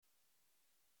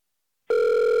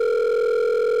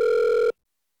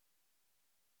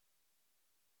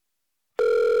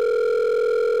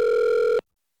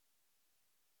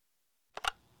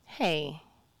Hey,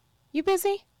 you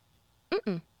busy?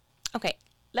 Mm-mm. Okay,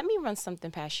 let me run something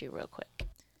past you real quick.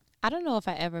 I don't know if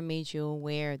I ever made you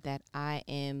aware that I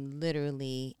am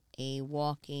literally a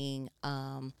walking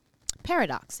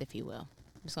paradox, if you will.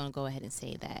 I'm just going to go ahead and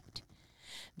say that.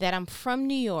 That I'm from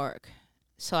New York,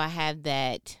 so I have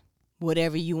that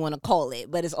whatever you want to call it,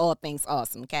 but it's all things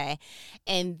awesome, okay?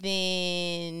 And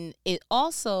then it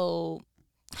also,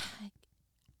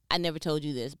 I never told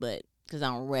you this, but because I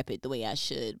don't rep it the way I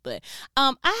should, but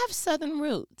I have Southern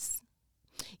roots.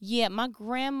 Yeah, my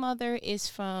grandmother is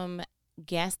from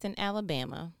Gaston,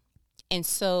 Alabama. And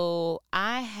so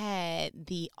I had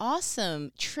the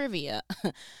awesome trivia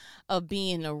of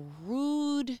being a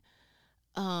rude,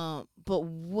 but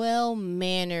well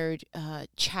mannered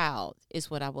child, is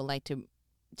what I would like to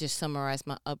just summarize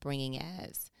my upbringing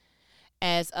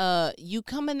as you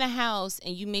come in the house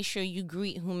and you make sure you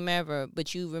greet whomever,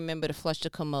 but you remember to flush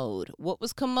the commode. What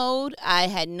was commode? I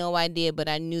had no idea, but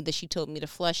I knew that she told me to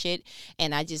flush it,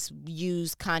 and I just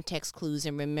used context clues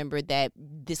and remembered that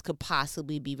this could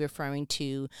possibly be referring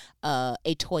to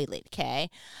a toilet.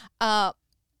 Okay,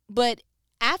 but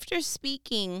after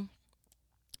speaking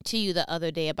to you the other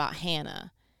day about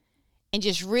Hannah, and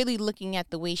just really looking at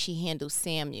the way she handled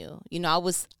Samuel. You know, I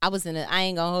was in I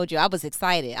ain't gonna hold you. I was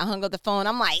excited. I hung up the phone.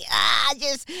 I'm like,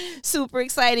 just super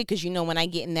excited because you know when I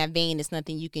get in that vein, there's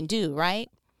nothing you can do, right?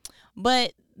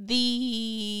 But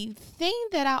the thing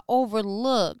that I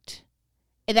overlooked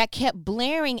that kept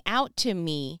blaring out to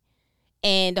me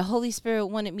and the Holy Spirit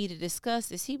wanted me to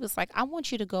discuss is he was like, I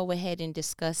want you to go ahead and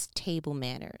discuss table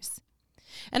manners.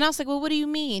 And I was like, well, what do you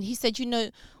mean? He said,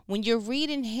 when you're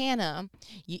reading Hannah,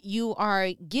 you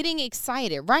are getting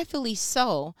excited, rightfully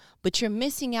so, but you're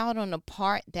missing out on a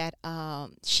part that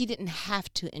she didn't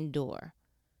have to endure.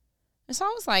 And so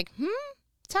I was like,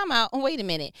 time out. Oh, wait a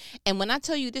minute. And when I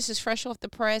tell you this is fresh off the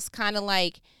press, kind of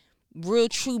like real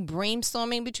true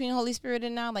brainstorming between Holy Spirit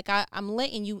and I, like I'm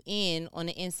letting you in on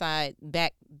the inside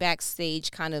backstage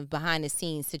kind of behind the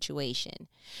scenes situation.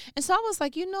 And so I was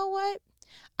like, you know what?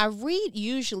 I read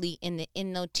usually in the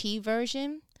NLT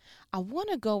version. I want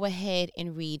to go ahead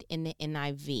and read in the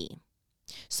NIV.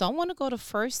 So I want to go to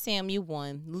 1 Samuel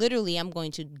 1. Literally, I'm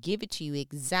going to give it to you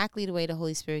exactly the way the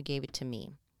Holy Spirit gave it to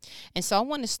me. And so I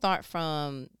want to start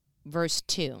from verse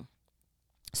 2.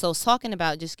 So it's talking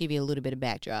about, just give you a little bit of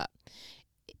backdrop.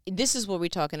 This is what we're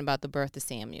talking about, the birth of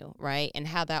Samuel, right? And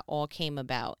how that all came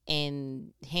about.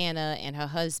 And Hannah and her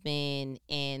husband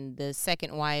and the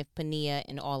second wife, Peninnah,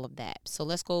 and all of that. So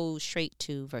let's go straight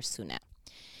to verse 2 now.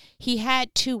 He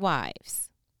had two wives,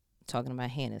 talking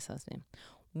about Hannah's husband.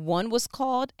 One was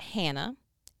called Hannah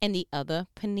and the other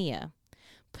Peninnah.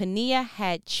 Peninnah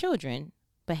had children,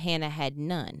 but Hannah had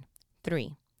none.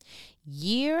 3.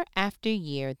 Year after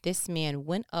year, this man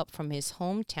went up from his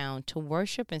hometown to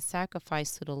worship and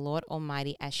sacrifice to the Lord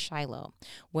Almighty at Shiloh,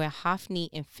 where Hophni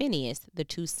and Phinehas, the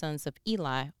two sons of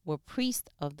Eli, were priests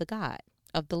of the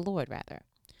Lord.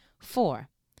 4.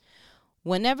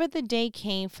 Whenever the day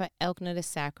came for Elkanah to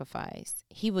sacrifice,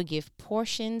 he would give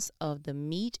portions of the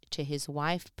meat to his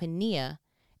wife Peninnah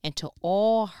and to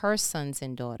all her sons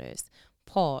and daughters.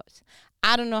 Pause.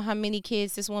 I don't know how many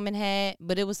kids this woman had,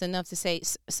 but it was enough to say,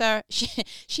 sir,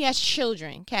 she has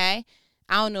children, okay?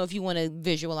 I don't know if you want to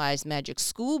visualize Magic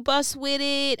School Bus with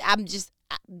it.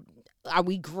 Are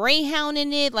we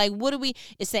Greyhounding it? Like, what are we?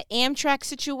 It's an Amtrak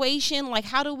situation. Like,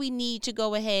 how do we need to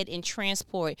go ahead and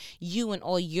transport you and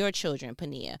all your children,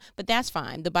 Peninnah? But that's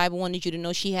fine. The Bible wanted you to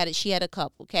know she had a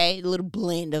couple, okay? A little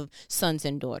blend of sons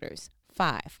and daughters.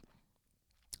 5.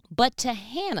 But to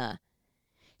Hannah,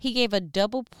 he gave a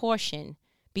double portion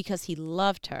because he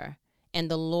loved her, and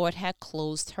the Lord had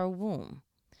closed her womb.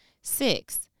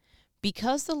 6.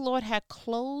 Because the Lord had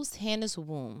closed Hannah's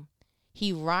womb,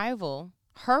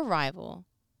 her rival,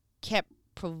 kept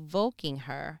provoking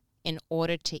her in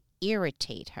order to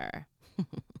irritate her.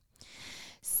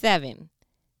 7.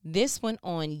 This went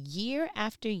on year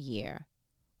after year.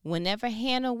 Whenever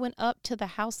Hannah went up to the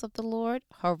house of the Lord,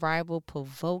 her rival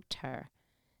provoked her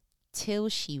till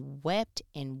she wept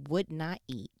and would not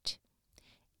eat.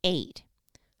 8.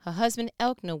 Her husband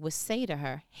Elkanah would say to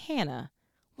her, Hannah,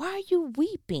 why are you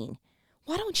weeping?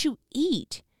 Why don't you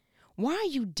eat? Why are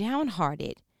you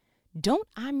downhearted? Don't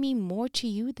I mean more to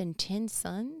you than 10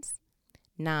 sons?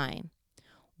 9.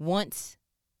 Once,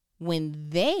 when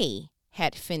they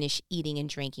had finished eating and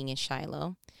drinking in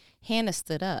Shiloh, Hannah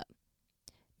stood up.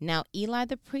 Now Eli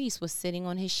the priest was sitting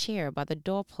on his chair by the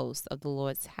doorpost of the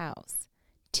Lord's house.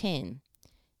 10.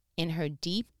 In her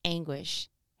deep anguish,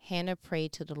 Hannah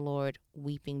prayed to the Lord,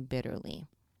 weeping bitterly.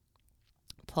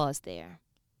 Pause there.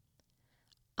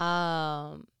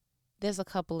 there's a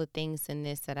couple of things in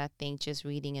this that I think just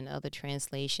reading in other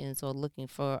translations or looking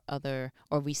for other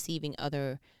or receiving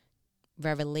other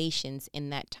revelations in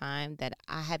that time that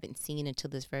I haven't seen until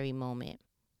this very moment.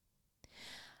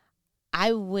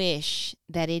 I wish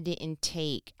that it didn't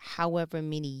take however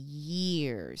many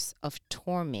years of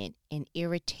torment and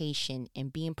irritation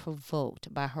and being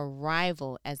provoked by her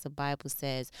rival, as the Bible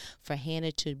says, for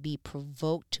Hannah to be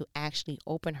provoked to actually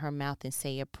open her mouth and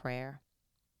say a prayer.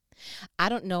 I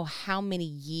don't know how many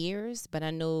years, but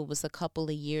I know it was a couple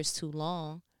of years too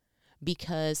long,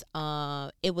 because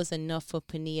it was enough for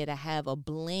Peninnah to have a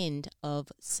blend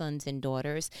of sons and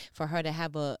daughters, for her to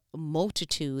have a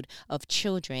multitude of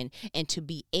children, and to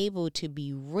be able to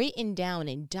be written down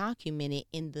and documented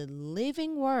in the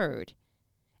living word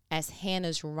as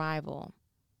Hannah's rival.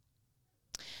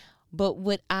 But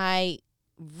what I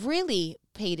really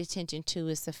paid attention to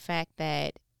is the fact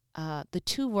that the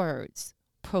two words,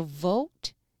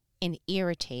 provoked and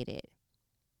irritated.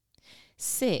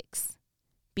 6,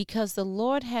 because the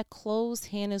Lord had closed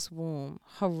Hannah's womb,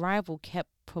 her rival kept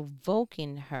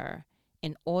provoking her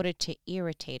in order to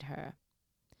irritate her.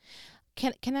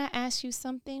 Can I ask you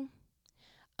something?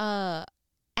 At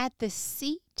the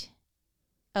seat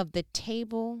of the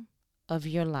table of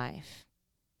your life,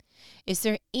 is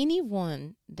there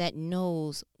anyone that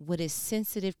knows what is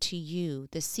sensitive to you,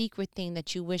 the secret thing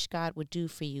that you wish God would do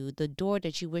for you, the door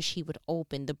that you wish he would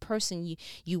open, the person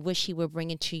you wish he would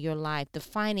bring into your life, the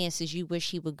finances you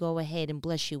wish he would go ahead and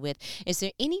bless you with? Is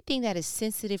there anything that is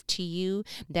sensitive to you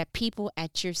that people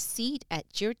at your seat,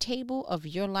 at your table of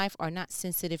your life are not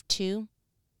sensitive to?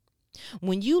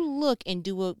 When you look and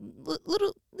do a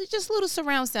little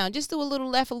surround sound, just do a little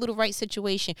left, a little right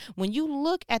situation. When you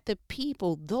look at the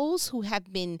people, those who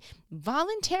have been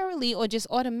voluntarily or just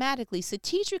automatically,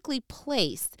 strategically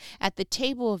placed at the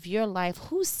table of your life,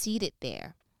 who's seated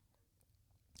there?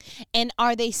 And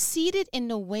are they seated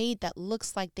in a way that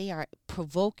looks like they are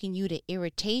provoking you to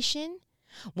irritation,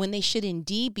 when they should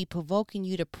indeed be provoking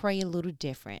you to pray a little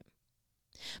different?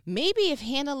 Maybe if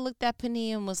Hannah looked at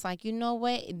Peninnah and was like, you know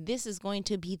what, this is going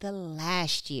to be the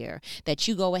last year that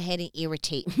you go ahead and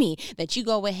irritate me, that you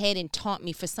go ahead and taunt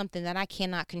me for something that I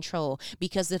cannot control.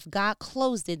 Because if God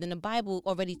closed it, then the Bible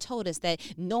already told us that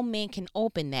no man can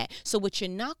open that. So what you're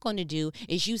not going to do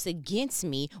is use against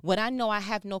me what I know I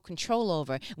have no control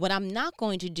over. What I'm not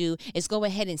going to do is go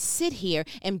ahead and sit here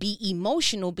and be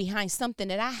emotional behind something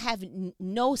that I have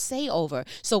no say over.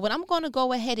 So what I'm going to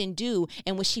go ahead and do,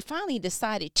 and what she finally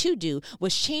decided to do,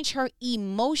 was change her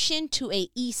emotion to a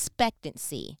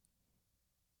expectancy.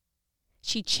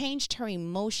 She changed her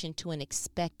emotion to an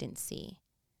expectancy.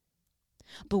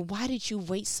 But why did you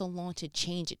wait so long to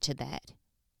change it to that?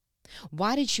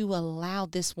 Why did you allow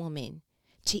this woman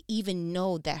to even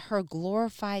know that her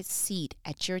glorified seat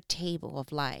at your table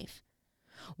of life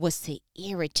was to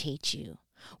irritate you,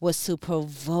 was to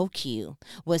provoke you,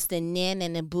 was the nan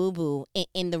and the boo-boo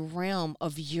in the realm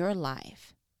of your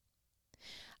life?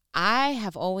 I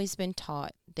have always been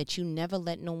taught that you never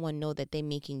let no one know that they're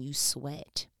making you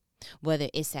sweat. Whether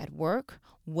it's at work,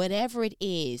 whatever it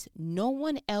is, no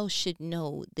one else should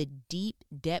know the deep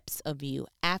depths of you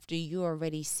after you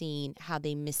already seen how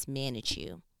they mismanage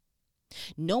you.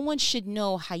 No one should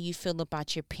know how you feel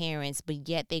about your parents, but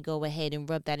yet they go ahead and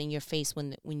rub that in your face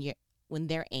when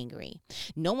they're angry.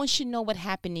 No one should know what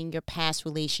happened in your past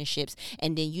relationships,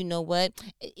 and then you know what,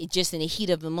 just in the heat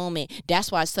of the moment,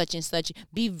 that's why such and such.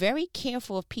 Be very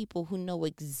careful of people who know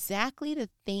exactly the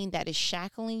thing that is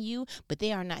shackling you, but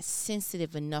they are not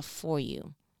sensitive enough for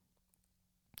you.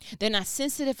 They're not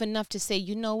sensitive enough to say,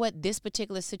 you know what, this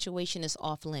particular situation is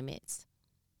off limits.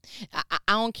 I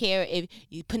don't care if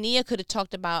Peninnah could have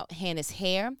talked about Hannah's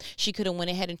hair. She could have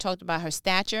went ahead and talked about her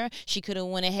stature. She could have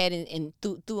went ahead and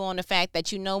threw on the fact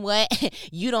that, you know what,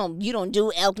 you don't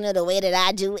do Elkanah the way that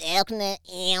I do Elkanah.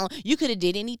 You could have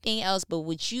did anything else, but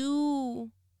what you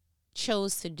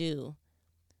chose to do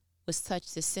was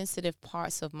touch the sensitive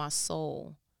parts of my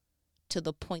soul to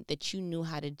the point that you knew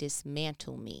how to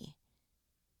dismantle me.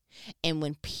 And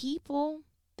when people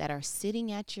that are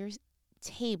sitting at your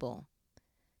table,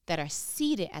 that are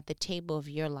seated at the table of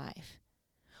your life,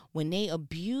 when they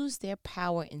abuse their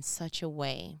power in such a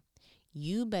way,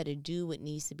 you better do what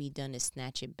needs to be done to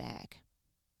snatch it back.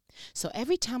 So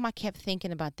every time I kept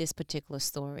thinking about this particular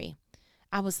story,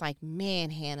 I was like,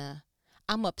 man, Hannah,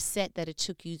 I'm upset that it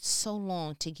took you so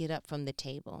long to get up from the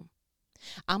table.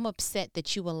 I'm upset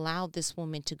that you allowed this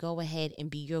woman to go ahead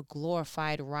and be your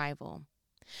glorified rival.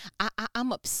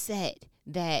 I'm upset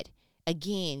that,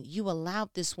 again, you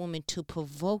allowed this woman to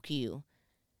provoke you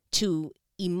to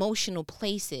emotional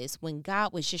places when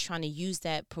God was just trying to use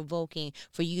that provoking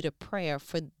for you to pray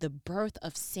for the birth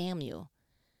of Samuel.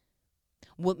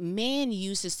 What man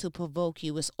uses to provoke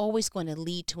you is always going to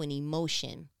lead to an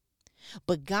emotion.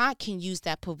 But God can use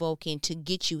that provoking to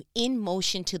get you in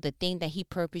motion to the thing that he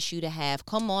purposed you to have.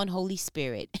 Come on, Holy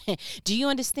Spirit. Do you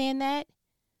understand that?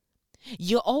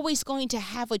 You're always going to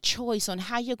have a choice on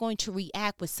how you're going to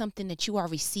react with something that you are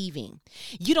receiving.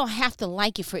 You don't have to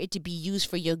like it for it to be used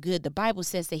for your good. The Bible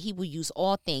says that he will use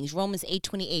all things. Romans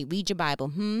 8:28. Read your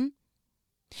Bible.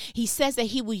 He says that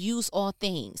he will use all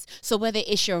things. So whether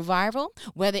it's your viral,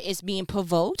 whether it's being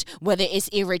provoked, whether it's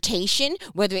irritation,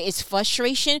 whether it's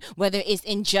frustration, whether it's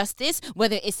injustice,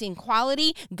 whether it's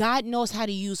inequality, God knows how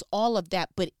to use all of that.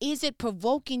 But is it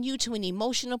provoking you to an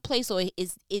emotional place, or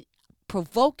is it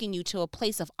provoking you to a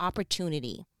place of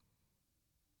opportunity?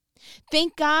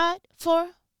 Thank God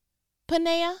for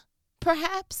Peninnah,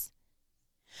 perhaps,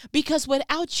 because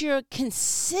without your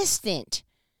consistent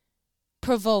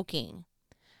provoking,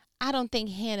 I don't think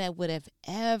Hannah would have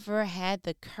ever had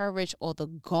the courage or the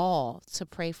gall to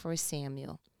pray for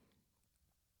Samuel.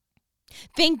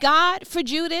 Thank God for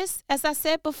Judas, as I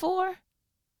said before,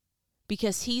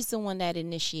 because he's the one that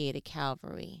initiated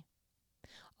Calvary.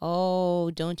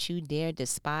 Oh, don't you dare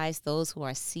despise those who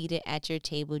are seated at your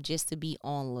table just to be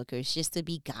onlookers, just to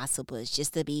be gossipers,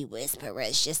 just to be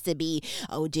whisperers, just to be,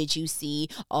 oh, did you see?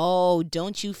 Oh,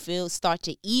 don't you start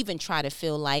to even try to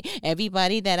feel like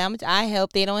everybody that I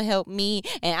help, they don't help me,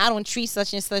 and I don't treat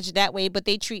such and such that way, but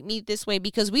they treat me this way,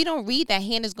 because we don't read that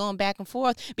Hannah's going back and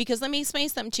forth. Because let me explain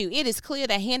something to you. It is clear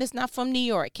that Hannah's not from New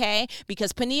York, okay?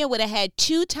 Because Peninnah would have had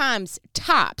 2 times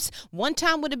tops. One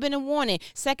time would have been a warning.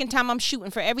 Second time, I'm shooting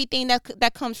for everything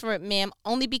that comes from it, ma'am,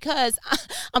 only because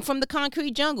I'm from the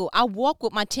concrete jungle. I walk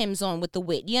with my Timbs on with the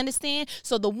wit. You understand?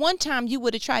 So the one time you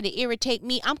would have tried to irritate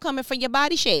me, I'm coming for your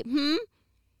body shape. You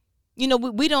know,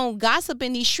 we don't gossip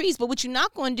in these streets, but what you're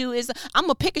not going to do is I'm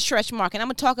going to pick a stretch mark and I'm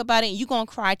going to talk about it, and you're going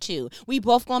to cry too. We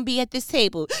both going to be at this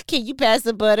table. Can you pass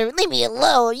the butter? Leave me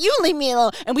alone. You leave me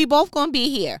alone. And we both going to be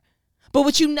here. But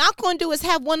what you're not going to do is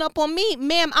have one up on me.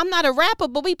 Ma'am, I'm not a rapper,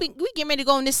 but we getting ready to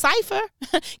go in this cipher.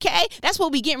 Okay? That's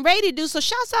what we getting ready to do. So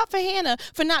shouts out for Hannah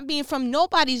for not being from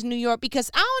nobody's New York, because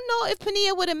I don't know if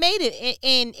Peninnah would have made it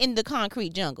in the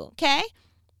concrete jungle. Okay?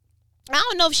 I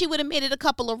don't know if she would have made it a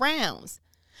couple of rounds.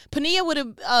 Peninnah would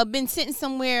have been sitting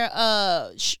somewhere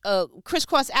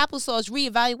crisscross applesauce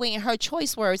reevaluating her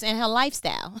choice words and her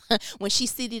lifestyle when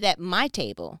she's seated at my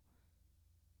table.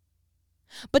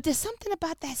 But there's something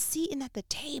about that seating at the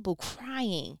table,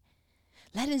 crying,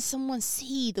 letting someone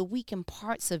see the weakened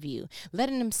parts of you,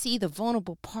 letting them see the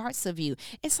vulnerable parts of you.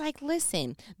 It's like,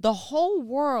 listen, the whole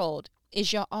world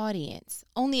is your audience.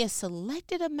 Only a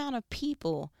selected amount of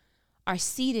people are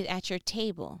seated at your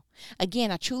table.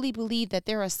 Again, I truly believe that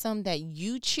there are some that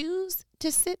you choose to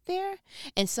sit there,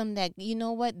 and some that, you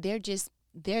know what,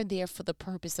 they're there for the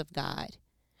purpose of God.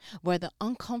 Whether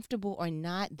uncomfortable or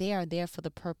not, they are there for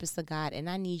the purpose of God. And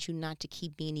I need you not to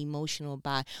keep being emotional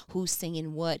about who's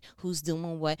singing what, who's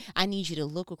doing what. I need you to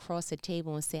look across the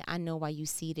table and say, I know why you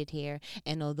seated here.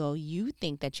 And although you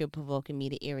think that you're provoking me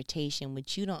to irritation,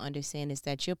 what you don't understand is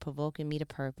that you're provoking me to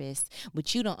purpose.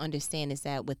 What you don't understand is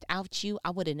that without you, I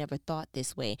would have never thought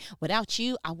this way. Without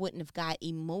you, I wouldn't have got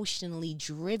emotionally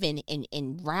driven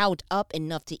and riled up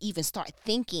enough to even start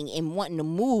thinking and wanting to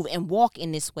move and walk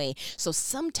in this way. So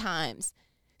sometimes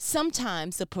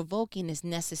the provoking is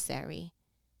necessary.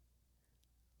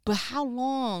 But how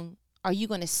long are you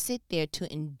going to sit there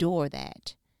to endure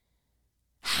that?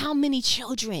 How many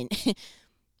children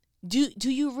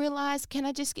do you realize? Can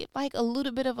I just get like a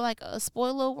little bit of like a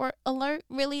spoiler alert,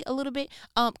 really a little bit?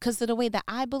 Because of the way that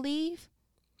I believe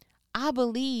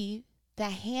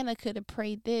that Hannah could have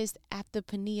prayed this after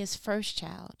Peninnah's first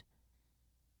child.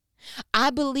 I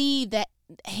believe that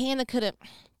Hannah could have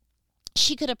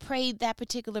prayed that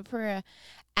particular prayer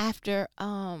after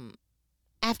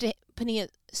Peninnah's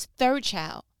third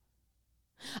child.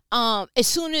 As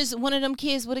soon as one of them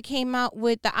kids would have came out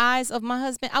with the eyes of my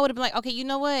husband, I would have been like, okay, you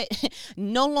know what?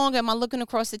 No longer am I looking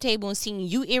across the table and seeing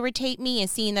you irritate me and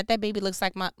seeing that baby looks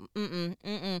like my,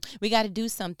 we got to do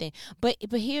something. But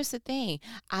here's the thing.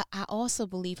 I also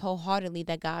believe wholeheartedly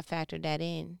that God factored that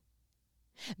in,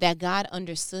 that God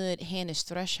understood Hannah's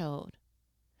threshold.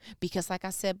 Because like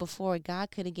I said before, God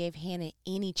could have gave Hannah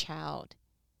any child.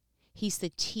 He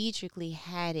strategically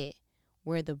had it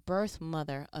where the birth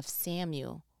mother of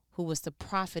Samuel, who was the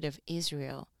prophet of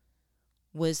Israel,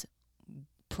 was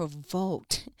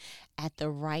provoked at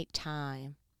the right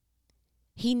time.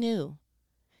 He knew.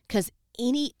 Because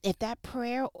if that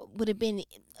prayer would have been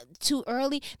too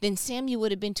early, then Samuel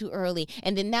would have been too early.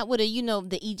 And then that would have,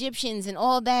 the Egyptians and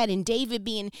all that, and David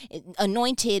being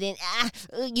anointed, and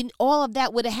all of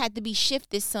that would have had to be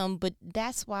shifted some. But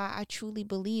that's why I truly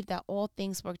believe that all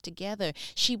things work together.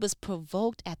 She was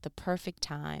provoked at the perfect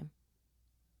time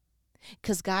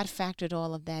because God factored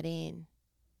all of that in.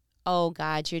 Oh,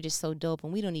 God, you're just so dope.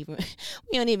 And we don't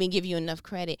even give you enough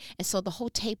credit. And so the whole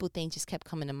table thing just kept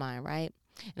coming to mind, right?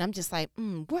 And I'm just like,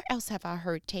 where else have I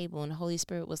heard table? And the Holy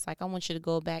Spirit was like, I want you to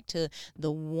go back to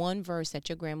the one verse that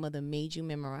your grandmother made you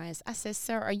memorize. I said,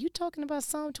 sir, are you talking about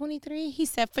Psalm 23? He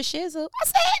said, for shizzle. I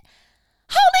said,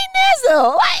 holy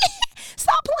nizzle.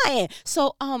 Stop playing.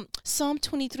 So Psalm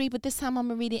 23, but this time I'm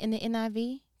going to read it in the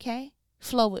NIV, okay?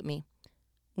 Flow with me.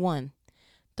 1,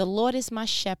 the Lord is my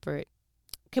shepherd.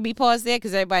 Can we pause there?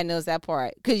 Because everybody knows that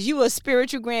part. Because you a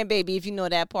spiritual grandbaby if you know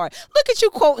that part. Look at you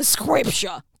quoting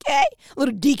scripture, okay?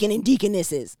 Little deacon and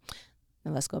deaconesses.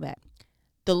 Now let's go back.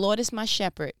 The Lord is my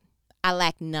shepherd. I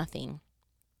lack nothing.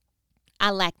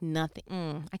 I lack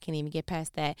nothing. I can't even get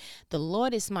past that. The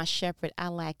Lord is my shepherd. I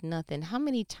lack nothing. How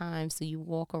many times do you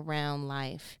walk around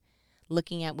life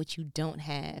looking at what you don't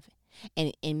have?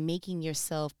 And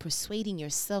persuading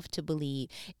yourself to believe,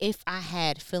 if I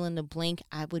had fill in the blank,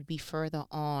 I would be further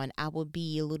on. I would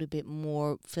be a little bit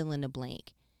more fill in the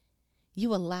blank.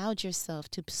 You allowed yourself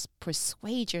to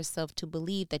persuade yourself to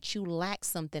believe that you lack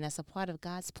something as a part of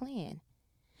God's plan.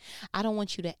 I don't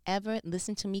want you to ever,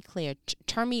 listen to me clear,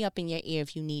 turn me up in your ear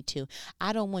if you need to.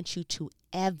 I don't want you to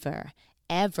ever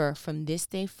from this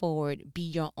day forward be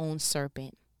your own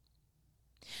serpent.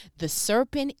 The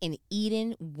serpent in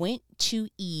Eden went to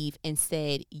Eve and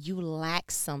said, you lack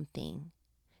something.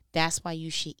 That's why you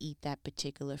should eat that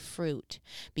particular fruit.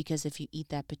 Because if you eat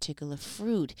that particular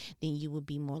fruit, then you will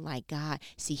be more like God.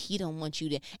 See, he don't want you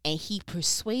to, and he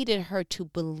persuaded her to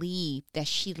believe that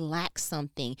she lacked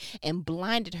something and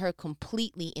blinded her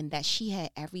completely in that she had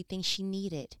everything she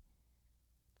needed.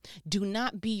 Do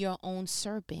not be your own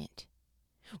serpent,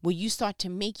 where you start to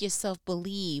make yourself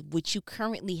believe what you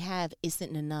currently have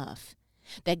isn't enough,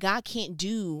 that God can't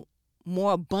do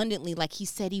more abundantly like he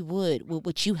said he would with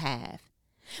what you have,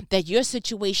 that your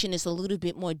situation is a little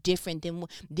bit more different than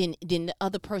the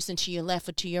other person to your left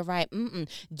or to your right.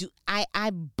 I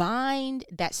bind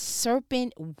that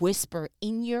serpent whisper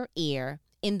in your ear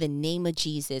in the name of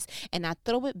Jesus, and I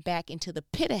throw it back into the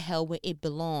pit of hell where it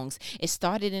belongs. It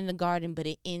started in the garden, but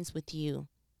it ends with you.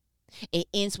 It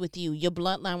ends with you. Your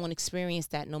bloodline won't experience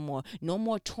that no more. No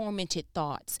more tormented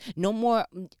thoughts. No more,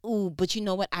 but you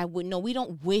know what? We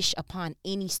don't wish upon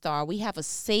any star. We have a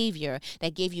Savior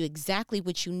that gave you exactly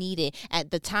what you needed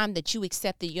at the time that you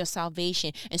accepted your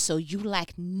salvation. And so you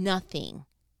lack nothing.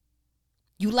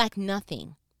 You lack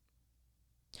nothing.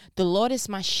 The Lord is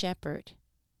my shepherd.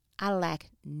 I lack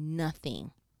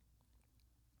nothing.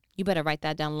 You better write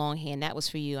that down longhand. That was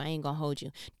for you. I ain't going to hold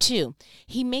you. 2,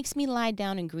 he makes me lie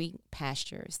down in green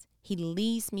pastures. He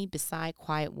leads me beside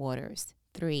quiet waters.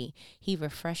 3, he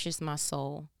refreshes my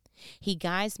soul. He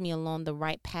guides me along the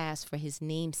right paths for his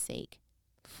name's sake.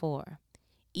 4,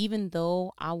 even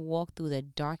though I walk through the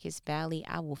darkest valley,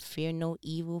 I will fear no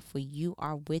evil, for you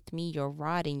are with me. Your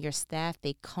rod and your staff,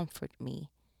 they comfort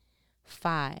me.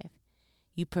 5,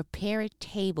 you prepare a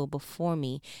table before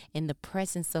me in the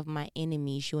presence of my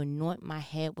enemies. You anoint my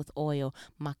head with oil.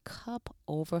 My cup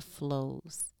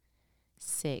overflows.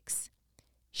 6,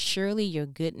 surely your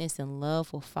goodness and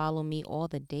love will follow me all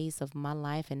the days of my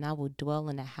life, and I will dwell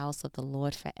in the house of the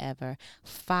Lord forever.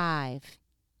 5,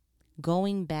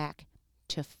 going back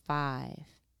to 5,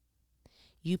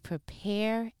 you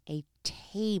prepare a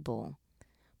table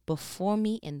before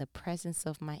me in the presence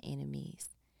of my enemies.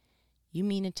 You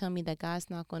mean to tell me that God's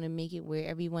not going to make it where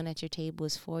everyone at your table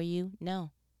is for you?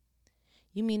 No.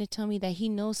 You mean to tell me that he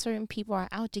knows certain people are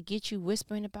out to get you,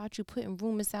 whispering about you, putting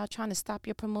rumors out, trying to stop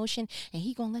your promotion, and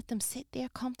he going to let them sit there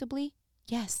comfortably?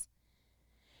 Yes.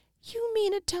 You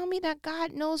mean to tell me that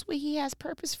God knows where he has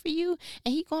purpose for you,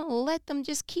 and he going to let them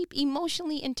just keep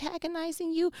emotionally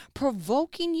antagonizing you,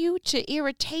 provoking you to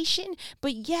irritation,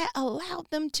 but yet allow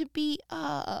them to be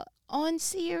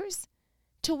on-seers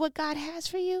to what God has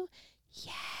for you?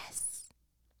 Yes.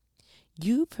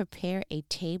 You prepare a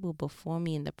table before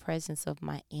me in the presence of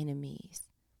my enemies.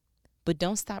 But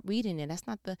don't stop reading it.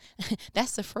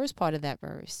 That's the first part of that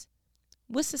verse.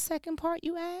 What's the second part,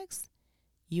 you ask?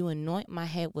 You anoint my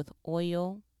head with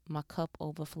oil, my cup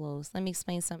overflows. Let me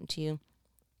explain something to you.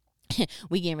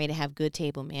 We getting ready to have good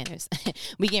table manners.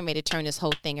 We getting ready to turn this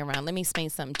whole thing around. Let me explain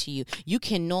something to you. You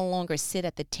can no longer sit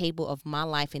at the table of my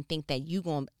life and think that you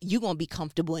gonna be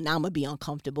comfortable and I'm gonna be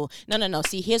uncomfortable. No.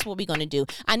 See, here's what we're gonna do.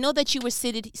 I know that you were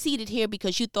seated here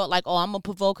because you thought like, oh, I'm gonna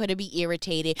provoke her to be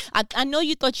irritated. I know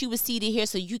you thought you were seated here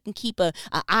so you can keep a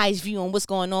eyes view on what's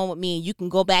going on with me and you can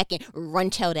go back and run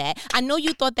tell that. I know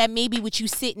you thought that maybe with you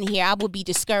sitting here I would be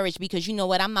discouraged because you know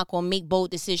what, I'm not gonna make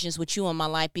bold decisions with you in my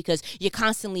life because you're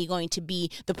constantly going to be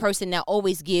the person that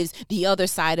always gives the other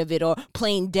side of it or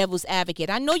playing devil's advocate.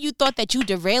 I know you thought that you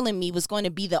derailing me was going to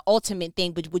be the ultimate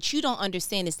thing, but what you don't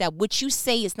understand is that what you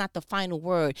say is not the final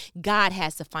word. God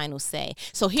has the final say.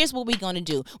 So here's what we're going to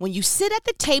do. When you sit at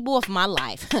the table of my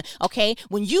life, okay,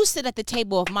 when you sit at the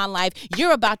table of my life,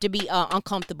 you're about to be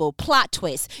uncomfortable. Plot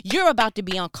twist. You're about to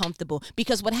be uncomfortable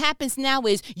because what happens now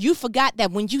is you forgot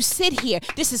that when you sit here,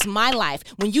 this is my life.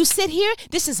 When you sit here,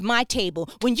 this is my table.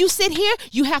 When you sit here,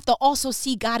 you have to also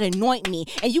see God anoint me,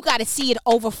 and you got to see it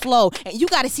overflow, and you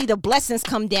got to see the blessings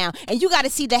come down, and you got to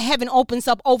see the heaven opens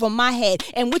up over my head,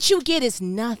 and what you get is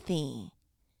nothing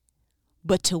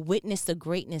but to witness the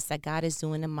greatness that God is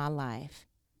doing in my life.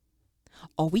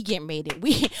 Oh, we getting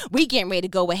ready to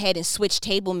go ahead and switch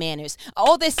table manners.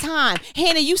 All this time,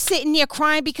 Hannah, you sitting there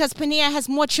crying because Panera has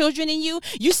more children than you.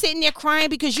 You sitting there crying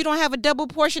because you don't have a double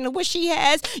portion of what she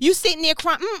has. You sitting there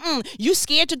crying. You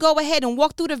scared to go ahead and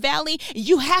walk through the valley.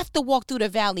 You have to walk through the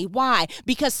valley. Why?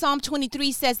 Because Psalm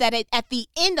 23 says that at the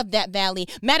end of that valley,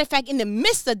 matter of fact, in the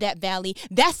midst of that valley,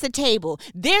 that's the table.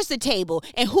 There's the table.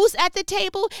 And who's at the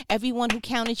table? Everyone who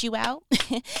counted you out.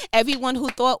 Everyone who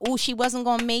thought, oh, she wasn't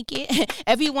going to make it.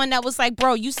 Everyone that was like,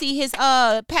 bro, you see his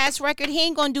past record, he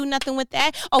ain't gonna do nothing with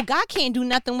that. Oh, God can't do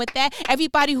nothing with that.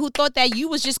 Everybody who thought that you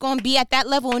was just gonna be at that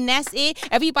level and that's it.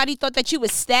 Everybody thought that you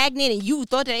was stagnant and you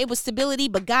thought that it was stability,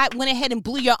 but God went ahead and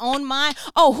blew your own mind.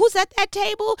 Oh, who's at that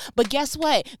table? But guess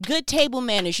what? Good table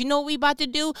manners. You know what we about to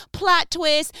do? Plot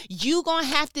twist. You gonna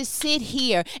have to sit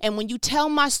here, and when you tell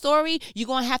my story, you're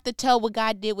gonna have to tell what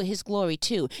God did with his glory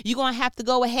too. You're gonna have to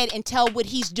go ahead and tell what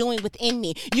he's doing within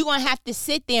me. You're gonna have to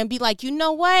sit there and be like, you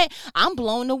know what? I'm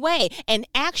blown away. And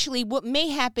actually, what may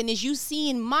happen is you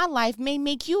seeing my life may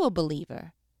make you a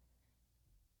believer.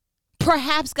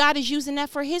 Perhaps God is using that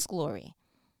for his glory.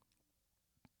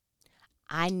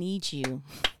 I need you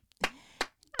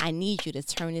to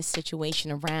turn this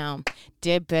situation around.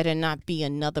 There better not be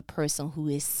another person who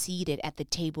is seated at the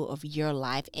table of your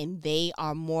life and they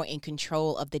are more in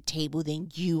control of the table than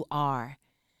you are.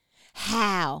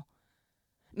 How?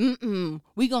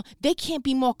 They can't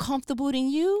be more comfortable than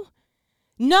you.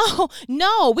 No,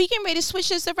 we getting ready to switch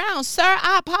this around. Sir,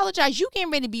 I apologize. You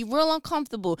getting ready to be real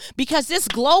uncomfortable because this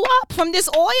glow up from this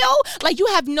oil, like you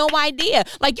have no idea.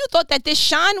 Like you thought that this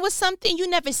shine was something. You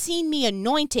never seen me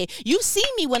anointed. You see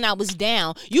me when I was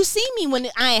down. You see me when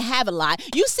I ain't have a lot.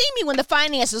 You see me when the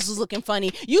finances was looking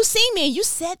funny. You see me and you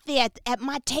sat there at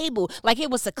my table like it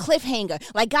was a cliffhanger.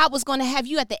 Like God was going to have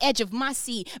you at the edge of my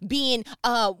seat being,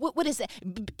 what is it?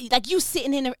 Like you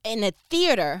sitting in a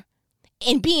theater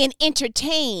and being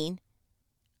entertained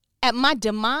at my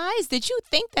demise. Did you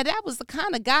think that was the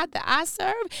kind of God that I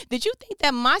serve? Did you think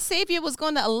that my Savior was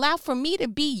going to allow for me to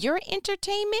be your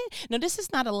entertainment? No, this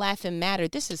is not a laughing matter.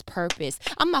 This is purpose.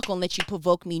 I'm not going to let you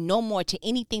provoke me no more to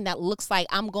anything that looks like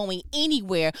I'm going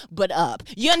anywhere but up.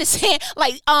 You understand?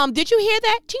 Like, did you hear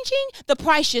that? Ching, ching. The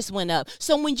price just went up.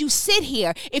 So when you sit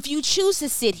here, if you choose to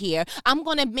sit here, I'm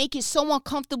going to make it so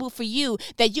uncomfortable for you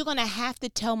that you're going to have to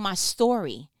tell my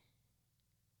story.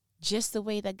 Just the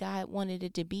way that God wanted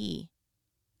it to be,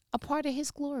 a part of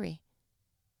his glory.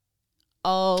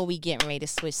 Oh, we getting ready to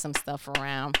switch some stuff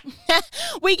around.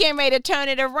 We getting ready to turn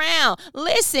it around.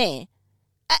 Listen,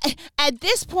 at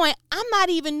this point, I'm not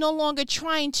even no longer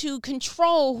trying to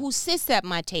control who sits at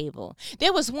my table.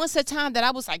 There was once a time that I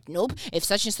was like, nope, if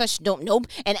such and such don't, nope.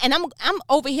 And I'm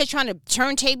over here trying to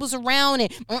turn tables around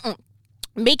and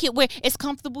make it where it's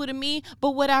comfortable to me.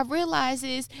 But what I realize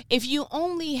is if you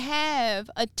only have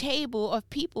a table of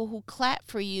people who clap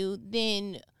for you,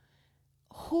 then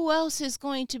who else is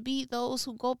going to be those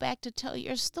who go back to tell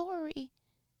your story?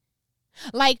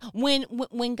 Like when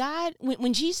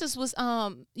Jesus was,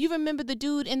 you remember the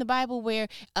dude in the Bible where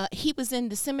he was in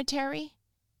the cemetery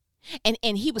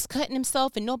and he was cutting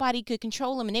himself and nobody could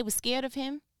control him and they were scared of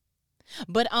him?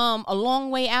 But a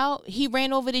long way out, he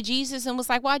ran over to Jesus and was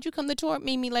like, why'd you come to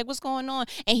torment me? Like, what's going on?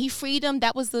 And he freed him.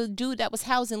 That was the dude that was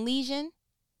housed in Legion.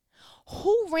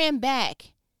 Who ran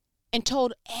back and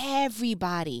told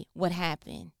everybody what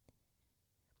happened?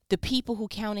 The people who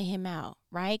counted him out,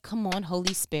 right? Come on,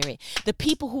 Holy Spirit. The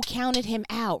people who counted him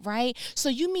out, right? So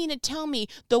you mean to tell me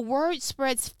the word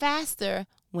spreads faster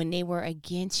when they were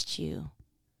against you.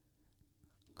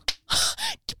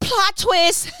 Plot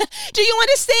twist. Do you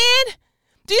understand?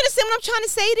 Do you understand what I'm trying to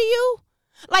say to you?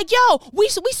 Like, yo, we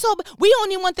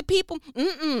only want the people.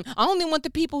 I only want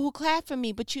the people who clap for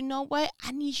me. But you know what?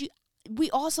 I need you. We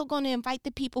also going to invite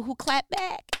the people who clap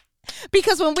back.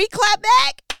 Because when we clap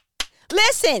back,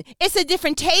 listen, it's a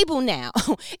different table now.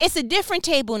 It's a different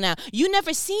table now. You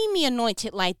never seen me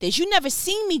anointed like this. You never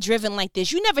seen me driven like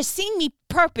this. You never seen me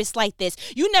purposed like this.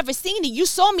 You never seen it. You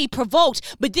saw me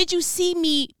provoked. But did you see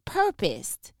me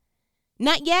purposed?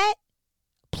 Not yet?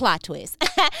 Plot twist.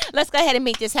 Let's go ahead and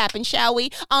make this happen, shall we?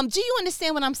 Do you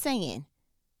understand what I'm saying?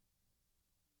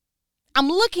 I'm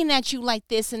looking at you like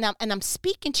this, and I'm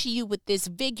speaking to you with this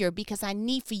vigor because I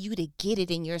need for you to get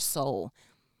it in your soul.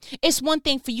 It's one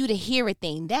thing for you to hear a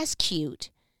thing. That's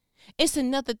cute. It's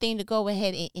another thing to go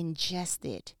ahead and ingest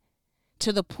it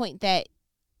to the point that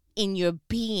in your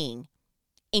being,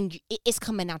 it's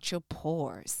coming out your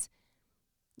pores.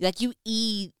 Like you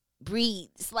eat, breathe.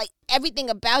 It's like everything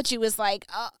about you is like,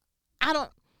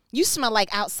 you smell like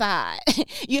outside.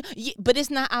 But it's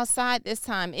not outside this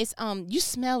time. It's you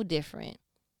smell different.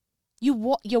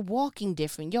 You're walking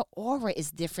different. Your aura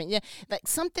is different. Yeah, like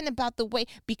something about the way,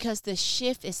 because the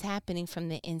shift is happening from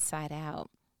the inside out.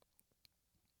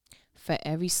 For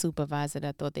every supervisor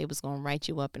that thought they was going to write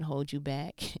you up and hold you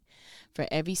back, for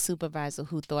every supervisor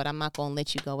who thought, I'm not going to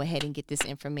let you go ahead and get this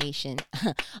information,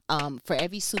 for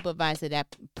every supervisor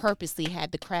that purposely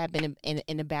had the crab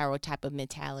in a barrel type of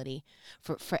mentality,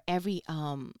 for every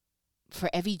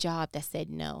job that said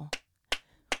no,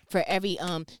 for every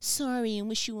sorry and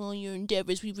wish you on your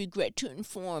endeavors, we regret to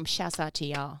inform, shouts out to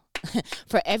y'all.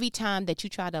 For every time that you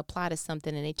try to apply to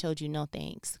something and they told you no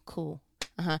thanks, cool.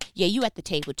 Yeah, you at the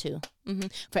table too.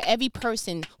 For every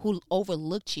person who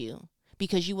overlooked you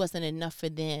because you wasn't enough for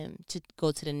them to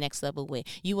go to the next level with.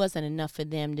 You wasn't enough for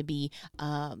them to be,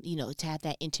 to have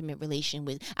that intimate relation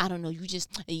with. I don't know. You just,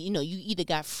 you either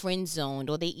got friend zoned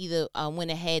or they either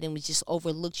went ahead and just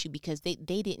overlooked you because they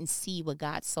didn't see what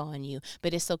God saw in you.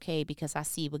 But it's okay because I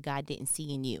see what God didn't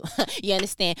see in you. You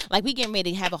understand? Like we getting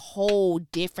ready to have a whole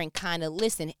different kind of,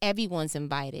 listen, everyone's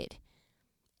invited.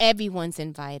 Everyone's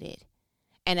invited.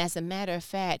 And as a matter of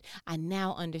fact, I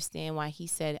now understand why he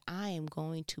said, I am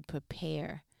going to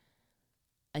prepare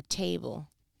a table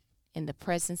in the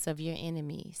presence of your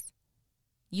enemies.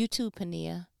 You too,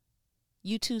 Pania.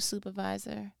 You too,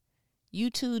 supervisor.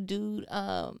 You too, dude,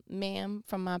 ma'am,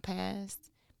 from my past.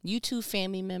 You too,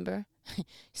 family member,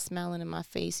 smiling in my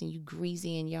face and you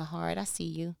greasy in your heart. I see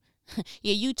you.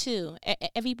 Yeah, you too.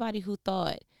 Everybody who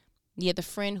thought. You're the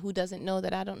friend who doesn't know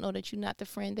that I don't know that you're not the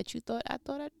friend that you thought I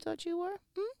thought you were.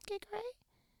 Okay, great.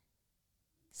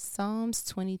 Psalms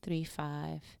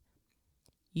 23:5.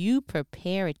 You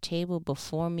prepare a table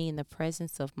before me in the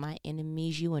presence of my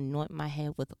enemies. You anoint my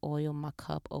head with oil. My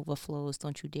cup overflows.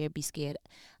 Don't you dare be scared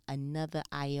another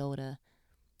iota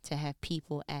to have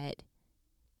people at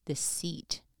the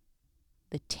seat,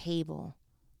 the table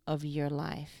of your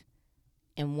life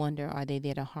and wonder, are they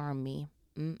there to harm me?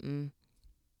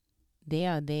 They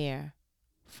are there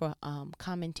for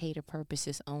commentator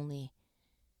purposes only.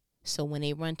 So when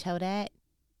they tell that,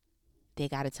 they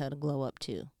got to tell the glow up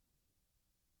too.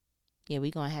 Yeah,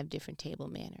 we're going to have different table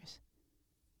manners.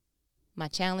 My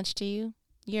challenge to you,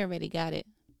 you already got it.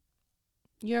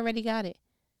 You already got it.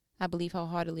 I believe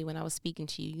wholeheartedly when I was speaking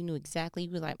to you, you knew exactly.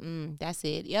 You were like, that's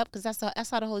it. Yep, because that's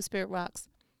how the Holy Spirit rocks.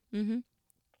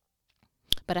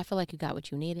 But I feel like you got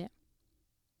what you needed.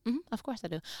 Of course I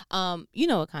do. You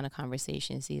know what kind of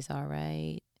conversations these are,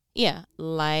 right? Yeah,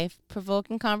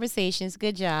 life-provoking conversations.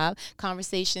 Good job.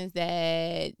 Conversations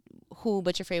that who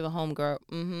but your favorite homegirl.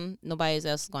 Nobody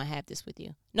else is going to have this with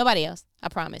you. Nobody else. I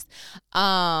promise.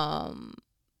 I'm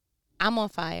on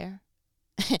fire.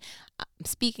 I'm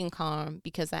speaking calm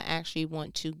because I actually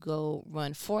want to go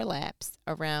run 4 laps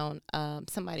around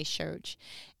somebody's church.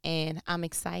 And I'm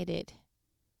excited.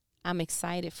 I'm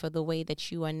excited for the way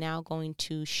that you are now going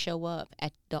to show up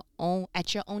at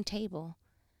your own table.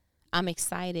 I'm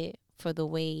excited for the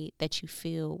way that you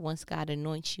feel once God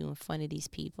anoints you in front of these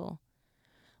people.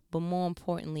 But more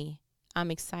importantly,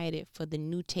 I'm excited for the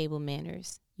new table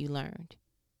manners you learned.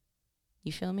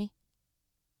 You feel me?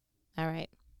 All right.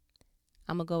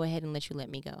 I'm going to go ahead and let you let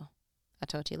me go. I'll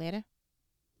talk to you later.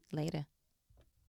 Later.